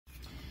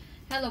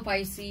Hello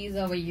Pisces,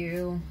 how are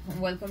you?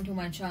 Welcome to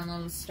my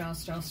channel Star,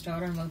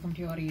 and welcome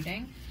to your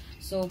reading.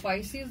 So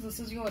Pisces, this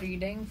is your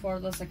reading for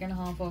the second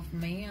half of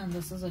May, and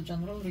this is a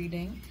general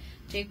reading.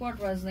 Take what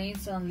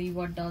resonates and leave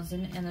what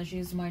doesn't.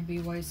 Energies might be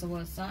vice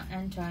versa,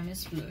 and time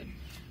is fluid.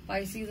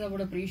 Pisces, I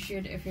would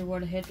appreciate if you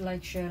would hit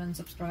like, share and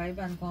subscribe,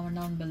 and comment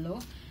down below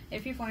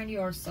if you find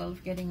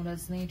yourself getting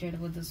resonated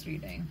with this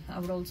reading. I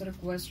would also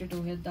request you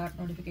to hit that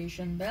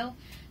notification bell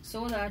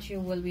so that you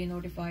will be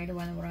notified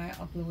whenever I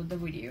upload the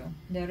video.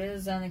 There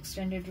is an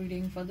extended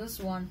reading for this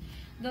one.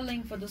 The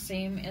link for the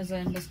same is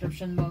in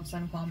description box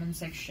and comment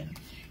section.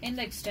 In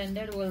the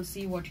extended, we'll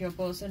see what your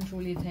person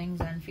truly thinks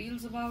and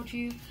feels about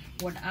you,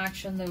 what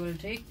action they will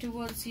take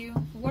towards you,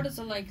 what is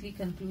the likely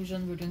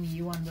conclusion between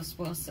you and this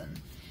person.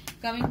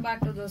 Coming back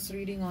to this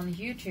reading on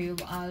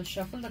YouTube, I'll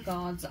shuffle the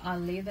cards,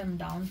 I'll lay them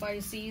down,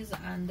 Pisces,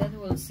 and then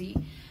we'll see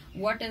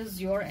what is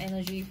your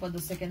energy for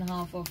the second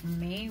half of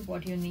May,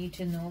 what you need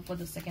to know for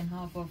the second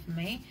half of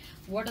May,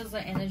 what is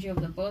the energy of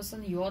the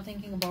person you're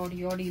thinking about,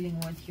 you're dealing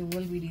with, you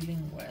will be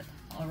dealing with.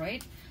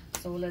 Alright,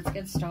 so let's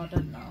get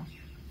started now.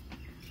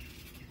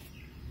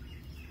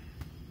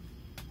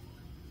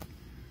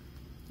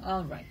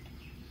 Alright.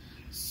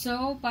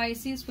 So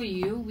Pisces, for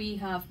you, we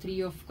have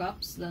Three of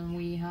Cups, then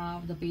we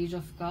have the Page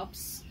of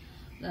Cups,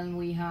 then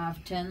we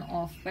have 10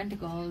 of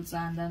Pentacles,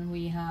 and then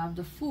we have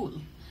the Fool.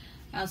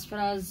 As far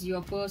as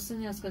your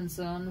person is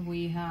concerned,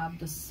 we have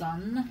the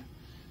Sun,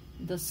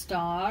 the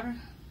Star,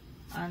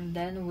 and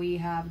then we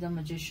have the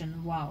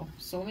Magician. Wow,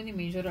 so many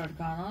major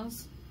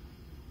arcanas.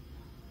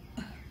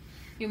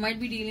 You might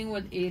be dealing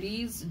with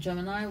Aries,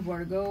 Gemini,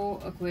 Virgo,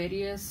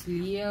 Aquarius,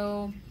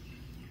 Leo,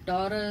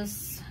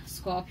 Taurus,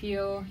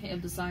 Scorpio.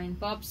 If the sign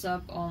pops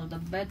up, all the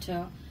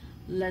better.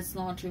 Let's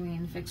not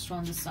remain fixed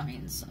on the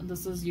signs.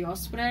 This is your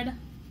spread.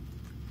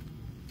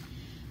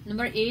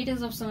 Number 8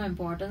 is of some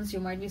importance. You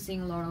might be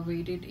seeing a lot of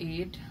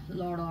 888, a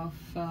lot of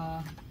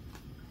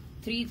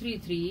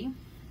 333,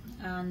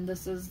 and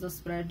this is the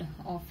spread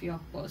of your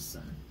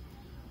person.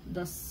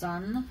 The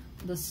Sun,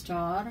 the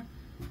Star,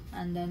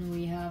 and then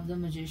we have the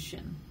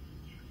Magician.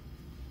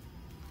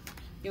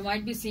 You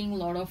might be seeing a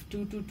lot of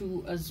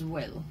 222 as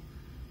well.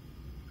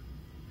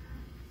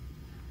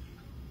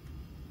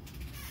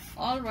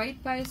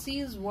 Alright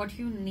Pisces, what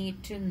you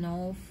need to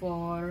know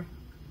for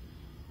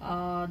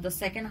the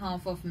second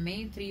half of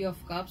May: Three of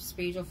Cups,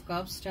 Page of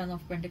Cups, 10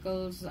 of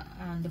Pentacles,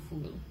 and the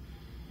Fool.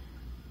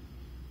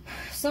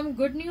 Some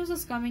good news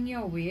is coming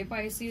your way,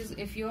 Pisces.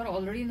 If you're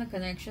already in a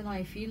connection,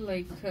 I feel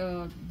like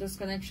this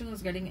connection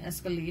is getting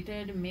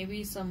escalated.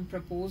 Maybe some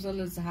proposal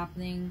is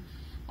happening,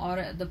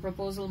 or the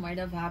proposal might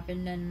have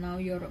happened and now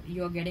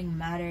you're getting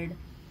married.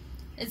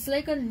 It's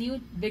like a new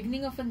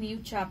beginning of a new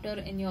chapter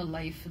in your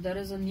life. There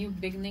is a new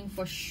beginning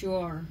for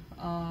sure.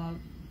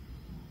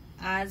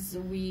 As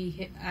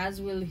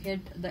we'll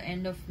hit the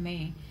end of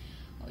May,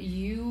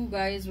 you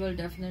guys will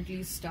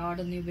definitely start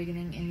a new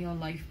beginning in your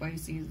life,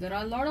 Pisces. There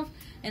are a lot of,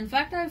 in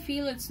fact, I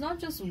feel it's not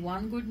just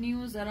one good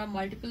news. There are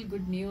multiple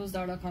good news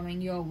that are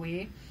coming your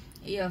way.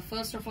 Yeah,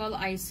 first of all,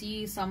 I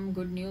see some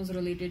good news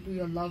related to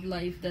your love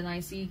life. Then I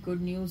see good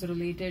news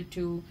related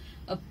to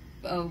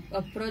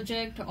a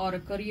project or a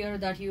career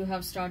that you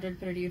have started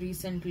pretty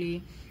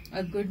recently.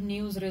 A good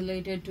news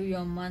related to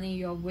your money.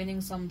 You're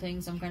winning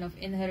something, some kind of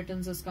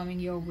inheritance is coming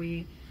your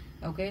way.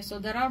 Okay, so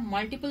there are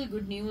multiple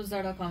good news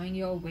that are coming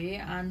your way,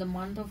 and the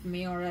month of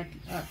May, or at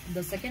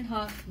the second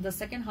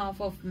half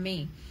of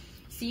May,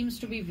 seems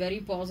to be very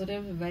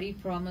positive, very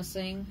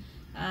promising,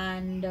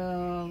 and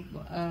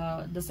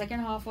the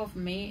second half of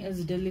May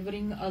is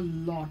delivering a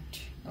lot.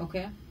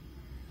 Okay,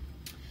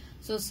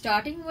 so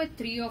starting with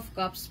Three of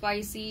Cups,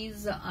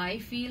 Pisces, I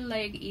feel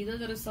like either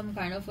there is some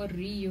kind of a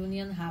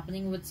reunion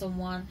happening with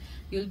someone.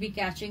 You'll be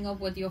catching up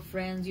with your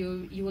friends.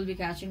 You will be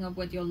catching up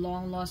with your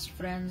long lost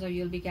friends, or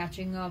you'll be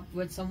catching up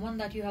with someone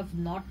that you have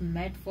not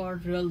met for a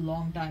real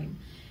long time.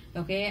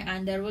 Okay,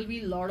 and there will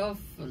be a lot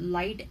of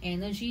light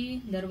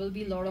energy. There will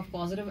be a lot of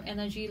positive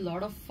energy, a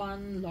lot of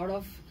fun, a lot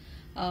of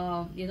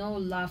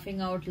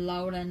laughing out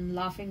loud and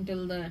laughing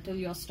till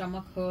your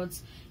stomach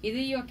hurts. Either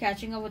you're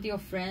catching up with your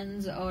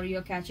friends, or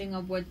you're catching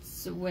up with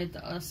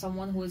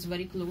someone who is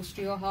very close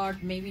to your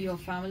heart, maybe your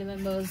family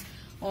members,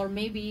 or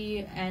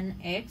maybe an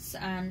ex.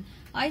 And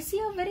I see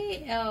a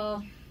very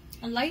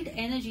light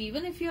energy.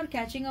 Even if you're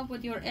catching up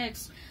with your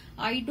ex,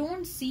 I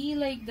don't see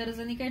like there is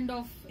any kind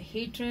of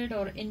hatred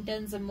or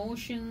intense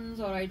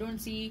emotions, or I don't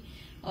see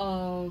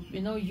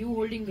you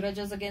holding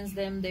grudges against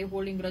them, they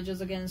holding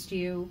grudges against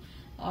you,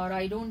 or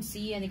I don't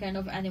see any kind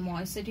of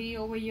animosity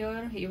over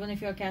here. Even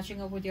if you're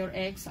catching up with your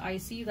ex, I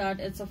see that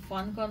it's a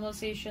fun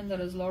conversation.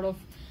 There is a lot of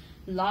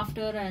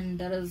laughter, and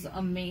there is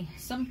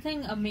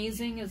something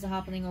amazing is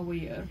happening over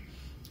here.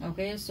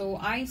 Okay, so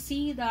I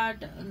see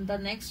that the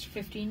next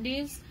 15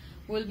 days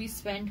will be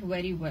spent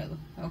very well.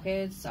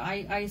 Okay, so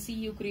I see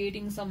you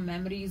creating some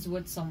memories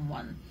with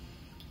someone.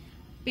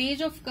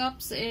 Page of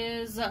Cups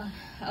is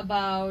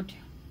about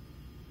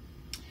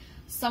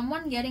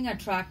someone getting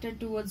attracted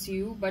towards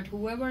you, but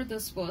whoever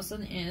this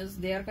person is,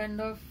 they are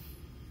kind of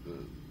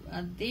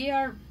they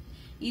are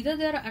Either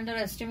they're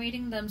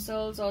underestimating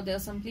themselves, or they're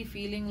simply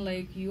feeling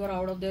like you are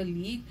out of their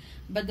league.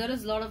 But there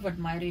is a lot of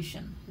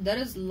admiration. There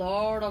is a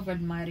lot of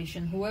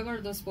admiration.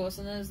 Whoever this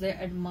person is, they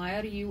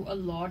admire you a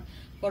lot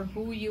for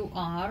who you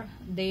are.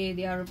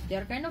 They are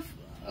kind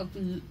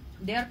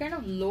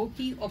of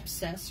low-key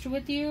obsessed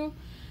with you.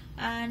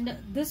 And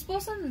this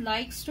person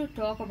likes to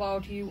talk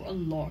about you a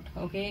lot.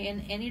 Okay,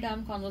 in any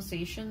damn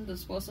conversation,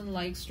 this person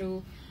likes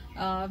to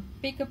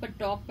pick up a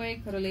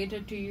topic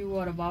related to you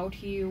or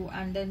about you,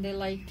 and then they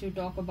like to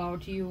talk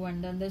about you,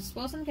 and then this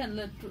person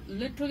can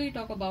literally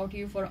talk about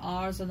you for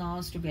hours and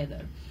hours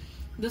together.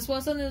 This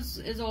person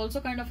is also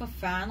kind of a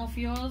fan of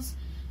yours.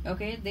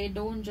 Okay, they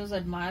don't just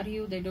admire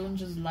you, they don't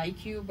just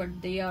like you,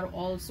 but they are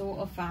also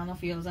a fan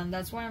of yours. And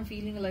that's why I'm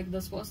feeling like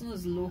this person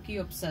is low-key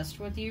obsessed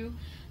with you.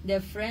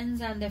 Their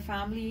friends and their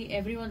family,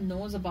 everyone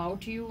knows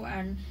about you,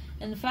 and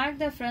in fact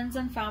their friends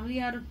and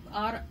family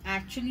are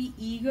actually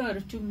eager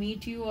to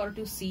meet you or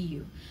to see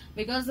you,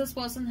 because this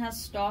person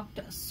has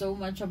talked so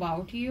much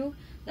about you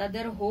that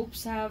their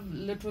hopes have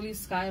literally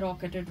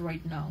skyrocketed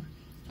right now.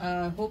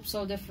 Hopes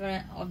of their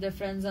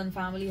friends and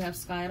family have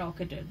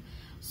skyrocketed.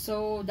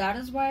 So that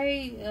is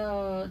why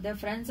their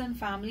friends and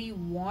family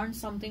want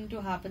something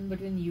to happen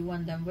between you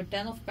and them. With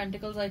 10 of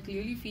Pentacles, I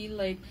clearly feel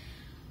like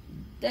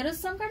there is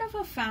some kind of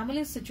a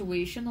family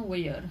situation over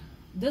here.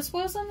 This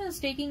person is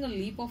taking a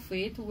leap of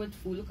faith with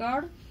Fool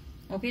card.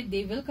 Okay,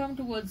 they will come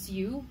towards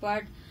you,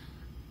 but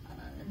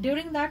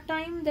during that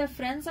time their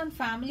friends and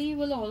family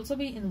will also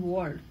be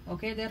involved.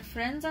 Okay, their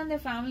friends and their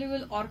family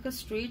will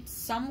orchestrate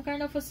some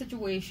kind of a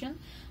situation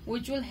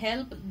which will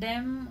help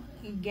them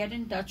get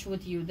in touch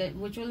with you,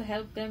 which will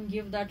help them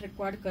give that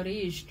required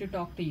courage to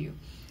talk to you,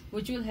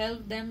 which will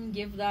help them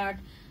give that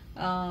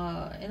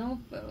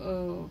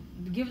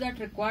give that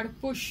required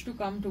push to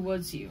come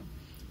towards you.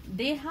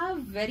 They have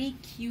very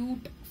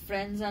cute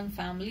friends and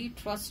family,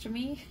 trust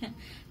me.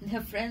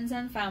 Their friends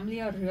and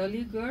family are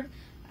really good.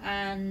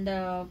 And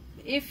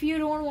if you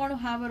don't want to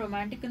have a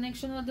romantic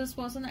connection with this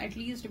person, at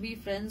least be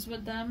friends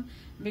with them,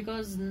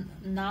 because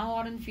now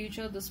or in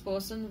future this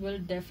person will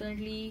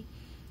definitely,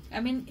 I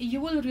mean,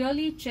 you will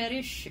really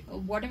cherish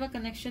whatever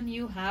connection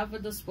you have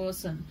with this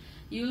person.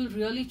 You will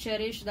really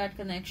cherish that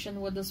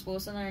connection with this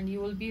person, and you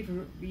will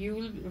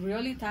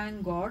really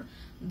thank God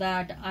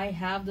that I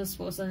have this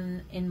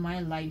person in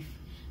my life.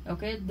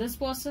 Okay, this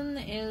person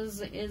is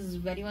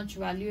very much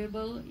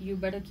valuable. You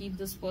better keep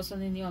this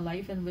person in your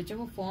life in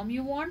whichever form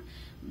you want.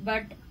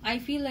 But I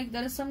feel like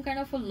there is some kind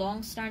of a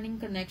long-standing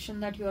connection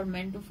that you are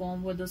meant to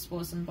form with this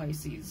person,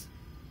 Pisces.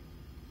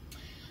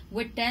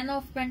 With 10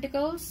 of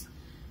Pentacles,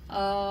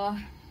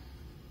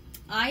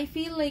 I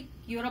feel like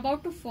you're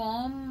about to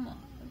form,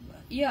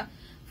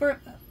 for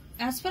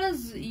as far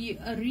as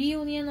a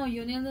reunion or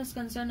union is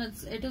concerned,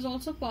 it is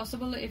also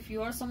possible, if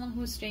you are someone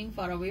who is staying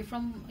far away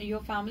from your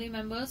family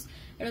members,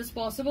 it is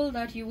possible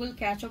that you will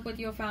catch up with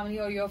your family,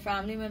 or your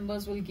family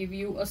members will give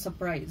you a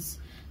surprise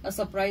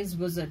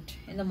visit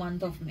in the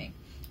month of May.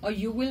 Or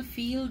you will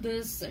feel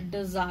this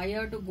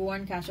desire to go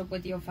and catch up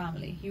with your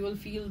family. You will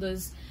feel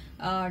this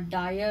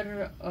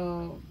dire,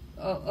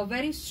 a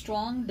very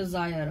strong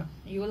desire.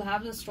 You will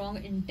have the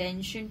strong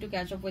intention to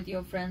catch up with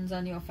your friends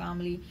and your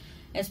family,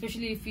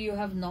 especially if you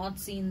have not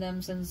seen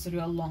them since a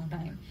real long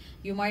time.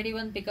 You might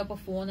even pick up a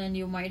phone and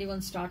you might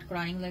even start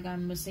crying like,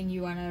 I'm missing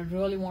you and I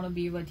really want to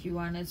be with you,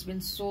 and it's been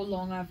so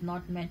long I've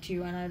not met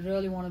you and I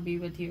really want to be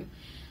with you.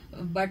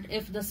 But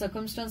if the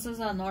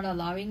circumstances are not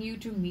allowing you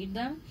to meet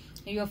them,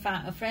 your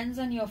friends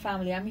and your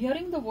family, I'm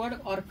hearing the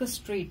word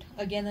orchestrate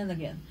again and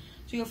again.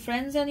 So your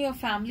friends and your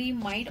family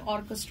might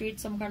orchestrate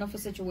some kind of a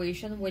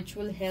situation which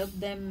will help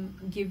them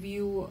give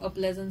you a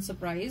pleasant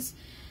surprise.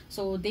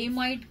 So they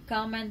might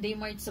come and they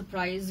might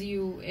surprise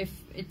you if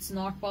it's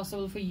not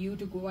possible for you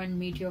to go and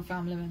meet your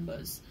family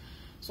members.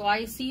 So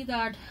I see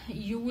that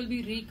you will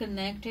be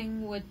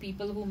reconnecting with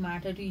people who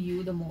matter to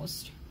you the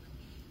most.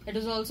 It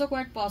is also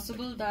quite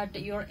possible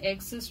that your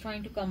ex is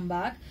trying to come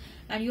back,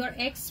 and your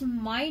ex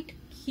might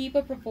keep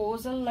a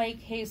proposal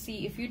like, hey,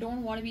 see, if you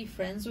don't want to be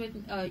friends with,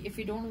 if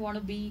you don't want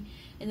to be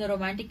in a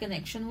romantic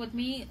connection with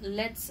me,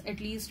 let's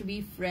at least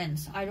be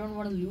friends. I don't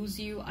want to lose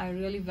you. I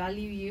really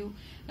value you,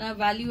 and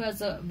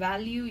I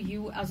value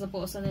you as a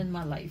person in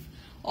my life.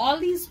 All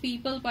these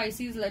people,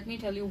 Pisces, let me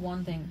tell you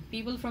one thing.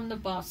 People from the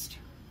past,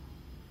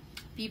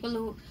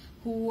 people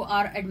who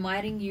are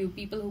admiring you,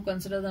 people who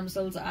consider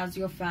themselves as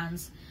your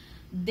fans,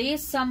 they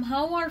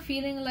somehow are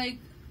feeling like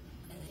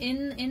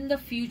in the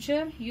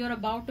future you're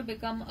about to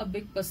become a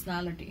big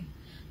personality.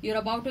 You're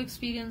about to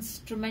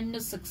experience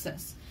tremendous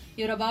success.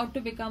 You're about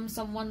to become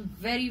someone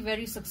very,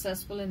 very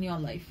successful in your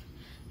life.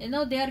 You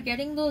know, they are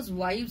getting those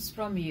vibes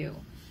from you.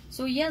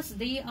 So yes,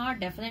 they are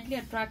definitely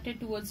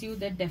attracted towards you.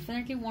 They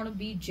definitely want to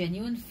be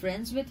genuine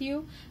friends with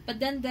you. But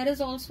then there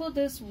is also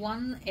this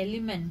one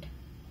element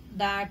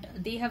that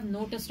they have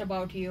noticed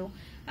about you,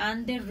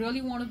 and they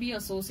really want to be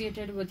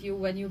associated with you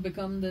when you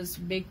become this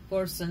big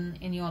person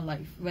in your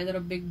life, whether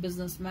a big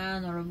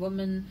businessman or a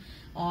woman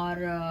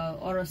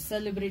or a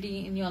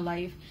celebrity in your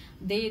life.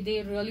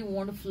 They really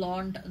want to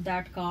flaunt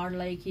that card,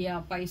 like,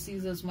 yeah,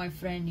 Pisces is my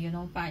friend, you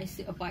know,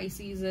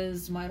 Pisces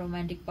is my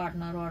romantic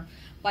partner, or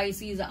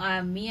Pisces,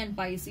 me and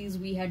Pisces,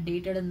 we had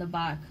dated in the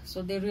back.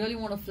 So they really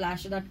want to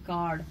flash that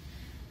card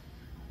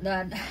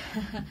that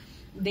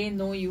they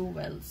know you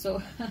well.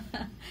 So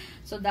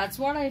so that's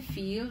what I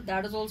feel.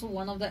 That is also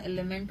one of the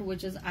element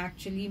which is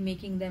actually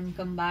making them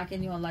come back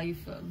in your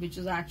life, which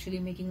is actually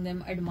making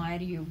them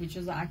admire you, which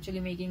is actually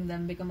making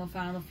them become a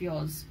fan of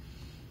yours.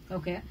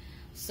 Okay,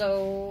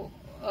 so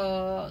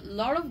a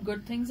lot of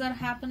good things are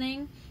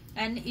happening,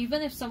 and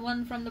even if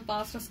someone from the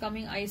past is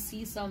coming, I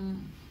see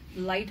some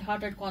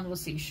light-hearted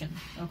conversation.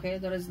 Okay,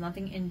 there is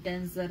nothing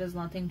intense, there is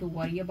nothing to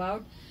worry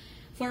about.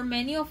 For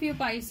many of you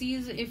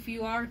Pisces, if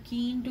you are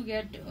keen to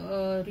get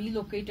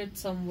relocated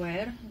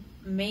somewhere,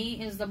 May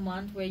is the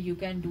month where you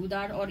can do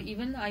that. Or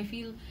even I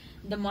feel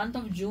the month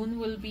of June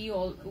will be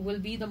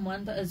the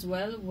month as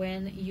well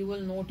when you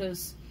will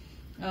notice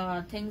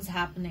things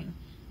happening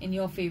in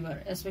your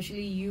favor,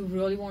 especially you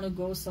really want to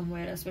go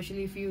somewhere,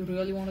 especially if you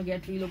really want to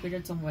get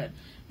relocated somewhere.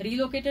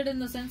 Relocated in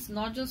the sense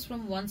not just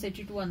from one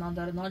city to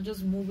another, not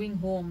just moving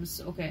homes,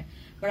 okay,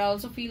 but I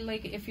also feel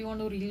like if you want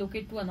to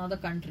relocate to another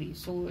country,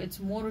 so it's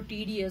more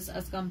tedious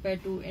as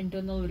compared to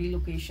internal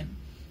relocation.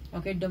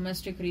 Okay,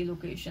 domestic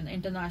relocation.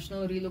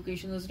 International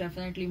relocation is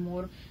definitely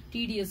more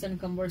tedious and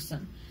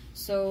cumbersome.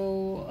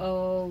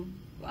 So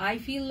I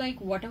feel like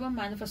whatever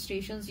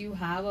manifestations you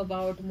have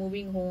about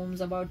moving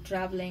homes, about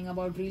traveling,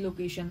 about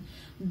relocation,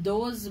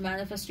 those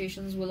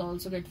manifestations will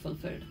also get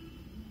fulfilled.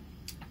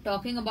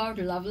 Talking about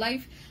love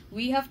life,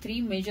 we have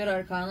three major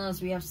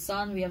arcanas. We have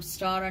Sun, we have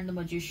Star, and the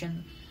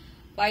Magician.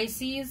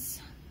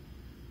 Pisces,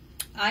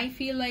 I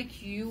feel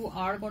like you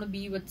are going to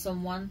be with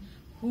someone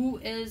who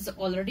is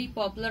already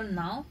popular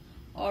now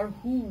or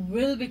who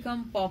will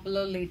become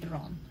popular later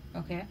on.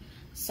 Okay,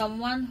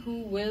 someone who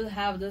will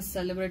have this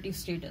celebrity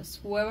status.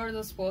 Whoever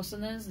this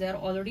person is, they are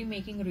already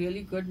making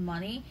really good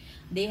money.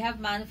 They have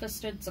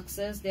manifested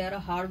success. They are a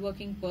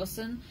hardworking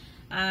person,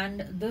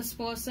 and this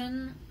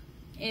person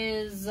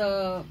is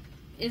the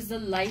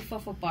life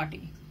of a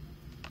party.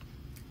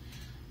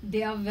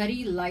 They are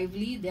very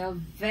lively, they are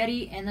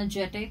very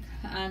energetic,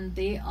 and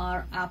they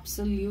are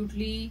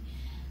absolutely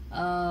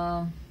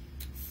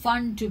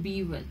fun to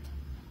be with.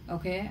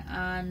 Okay,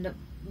 and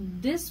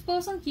this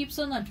person keeps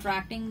on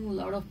attracting a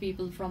lot of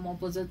people from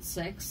opposite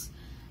sex,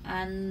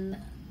 and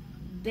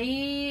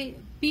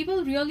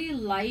people really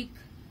like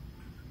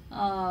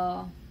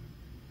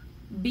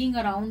being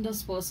around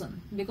this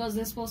person because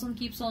this person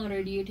keeps on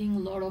radiating a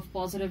lot of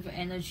positive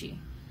energy.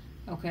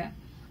 Okay,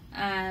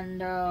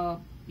 and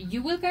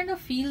you will kind of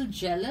feel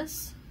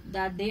jealous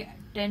that they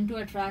tend to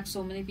attract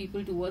so many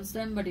people towards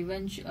them, but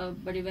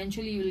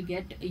eventually you will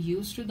get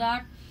used to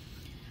that.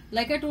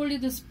 Like I told you,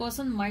 this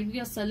person might be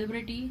a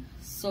celebrity,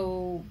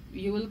 so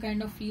you will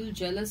kind of feel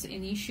jealous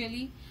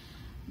initially,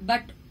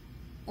 but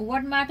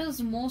what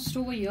matters most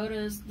over here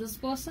is this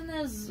person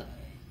is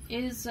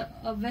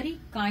a very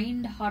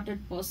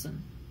kind-hearted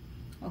person.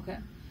 Okay,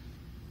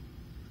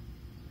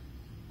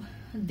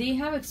 they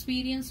have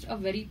experienced a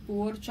very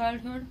poor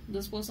childhood.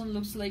 This person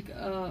looks like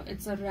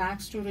it's a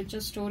rags to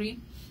riches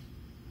story.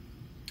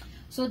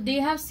 So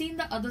they have seen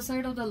the other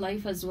side of the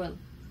life as well,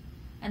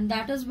 and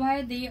that is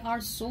why they are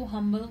so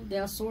humble, they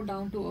are so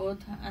down to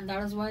earth, and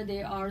that is why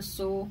they are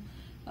so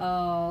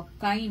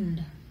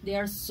kind. They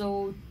are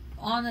so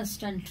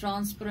honest and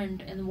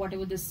transparent in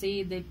whatever they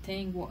say, they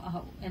think,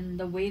 and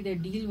the way they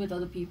deal with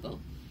other people.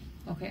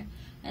 Okay,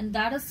 and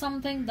that is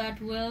something that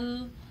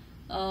will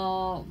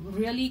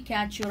really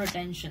catch your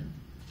attention.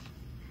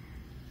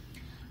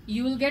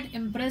 You will get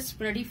impressed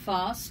pretty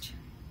fast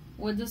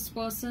with this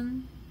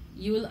person.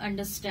 You will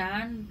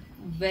understand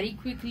very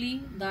quickly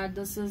that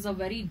this is a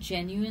very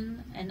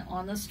genuine and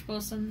honest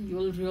person. You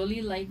will really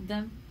like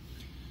them.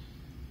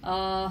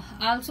 I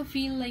also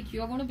feel like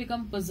you are going to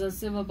become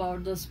possessive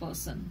about this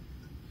person.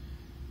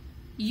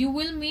 You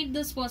will meet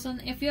this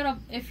person if you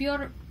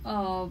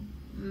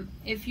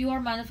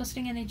are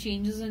manifesting any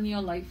changes in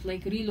your life,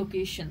 like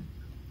relocation.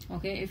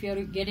 Okay, if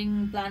you're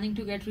planning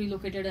to get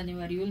relocated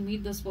anywhere, you will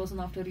meet this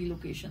person after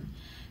relocation.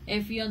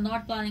 If you're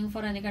not planning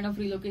for any kind of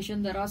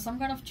relocation, there are some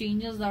kind of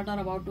changes that are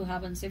about to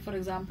happen. Say for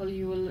example,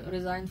 you will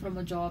resign from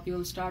a job, you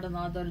will start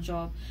another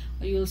job,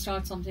 or you will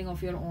start something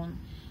of your own.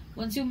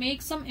 Once you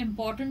make some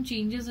important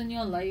changes in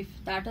your life,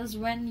 that is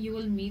when you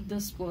will meet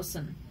this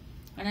person.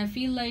 And I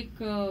feel like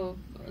for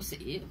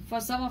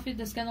some of it,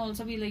 this can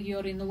also be like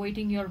you're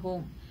renovating your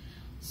home.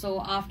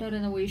 So after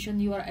renovation,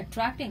 you are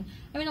attracting,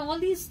 I mean, all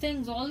these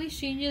things, all these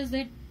changes,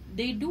 they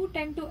do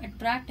tend to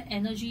attract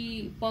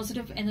energy,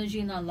 positive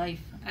energy in our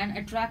life, and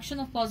attraction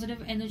of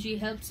positive energy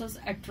helps us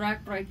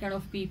attract right kind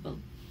of people.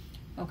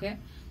 Okay,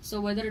 so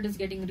whether it is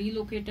getting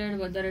relocated,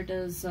 whether it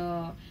is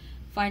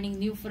finding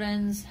new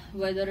friends,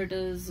 whether it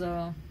is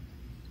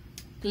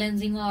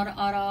cleansing our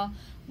aura,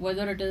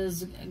 whether it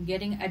is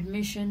getting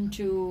admission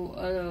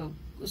to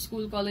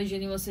school, college,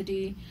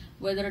 university,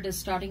 whether it is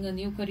starting a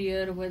new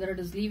career, whether it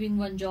is leaving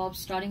one job,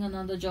 starting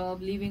another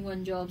job, leaving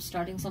one job,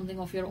 starting something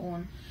of your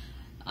own.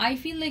 I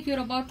feel like you're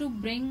about to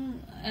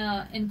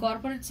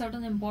incorporate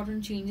certain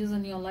important changes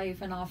in your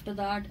life, and after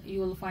that, you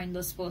will find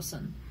this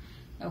person.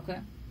 Okay.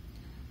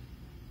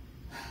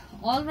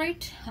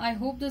 Alright, I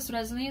hope this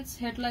resonates.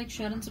 Hit like,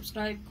 share, and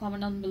subscribe.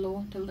 Comment down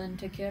below. Till then,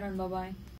 take care and bye bye.